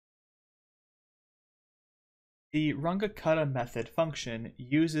The RungeKutta method function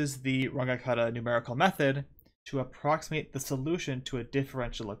uses the RungeKutta numerical method to approximate the solution to a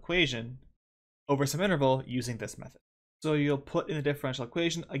differential equation over some interval using this method. So you'll put in the differential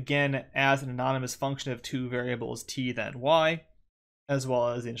equation, again, as an anonymous function of two variables t then y, as well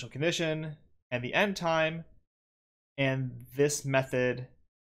as the initial condition and the end time, and this method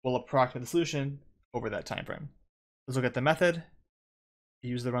will approximate the solution over that time frame. Let's look at the method.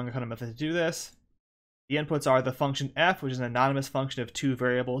 Use the RungeKutta method to do this. The inputs are the function f, which is an anonymous function of two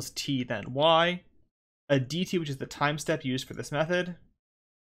variables t then y, a dt, which is the time step used for this method,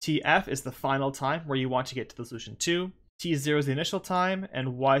 tf is the final time where you want to get to the solution to, t0 is the initial time, and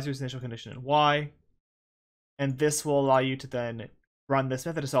y0 is the initial condition in y. And this will allow you to then run this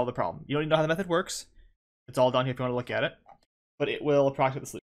method to solve the problem. You don't need to know how the method works. It's all down here if you want to look at it. But it will approximate the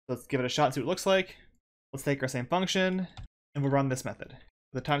solution. So let's give it a shot and see what it looks like. Let's take our same function, and we'll run this method.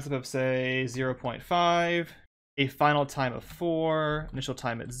 The time step of, say, 0.5, a final time of 4, initial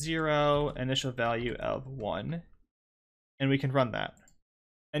time at 0, initial value of 1. And we can run that.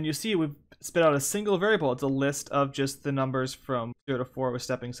 And you see we've spit out a single variable. It's a list of just the numbers from 0 to 4 with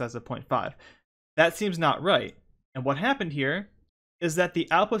stepping size of 0.5. That seems not right. And what happened here is that the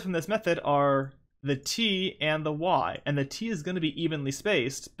outputs from this method are the t and the y. And the t is going to be evenly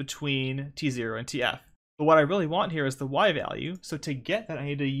spaced between t0 and tf. But what I really want here is the y value. So to get that, I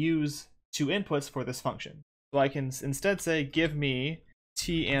need to use two inputs for this function. So I can instead say, give me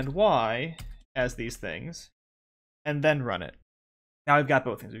t and y as these things, and then run it. Now we've got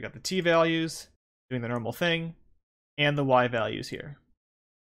both things. We've got the t values doing the normal thing, and the y values here,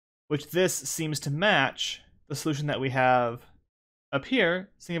 which this seems to match the solution that we have up here.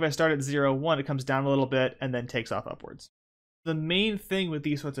 Seeing if I start at 0, 1, it comes down a little bit and then takes off upwards. The main thing with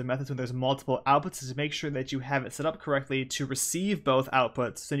these sorts of methods when there's multiple outputs is to make sure that you have it set up correctly to receive both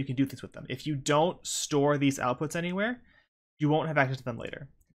outputs so you can do things with them. If you don't store these outputs anywhere, you won't have access to them later.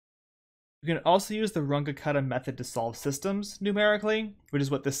 You can also use the RungeKutta method to solve systems numerically, which is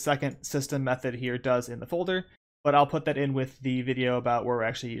what this second system method here does in the folder, but I'll put that in with the video about where we're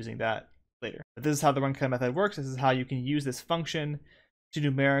actually using that later. But this is how the RungeKutta method works. This is how you can use this function to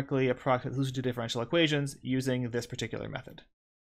numerically approximate the solution to differential equations using this particular method.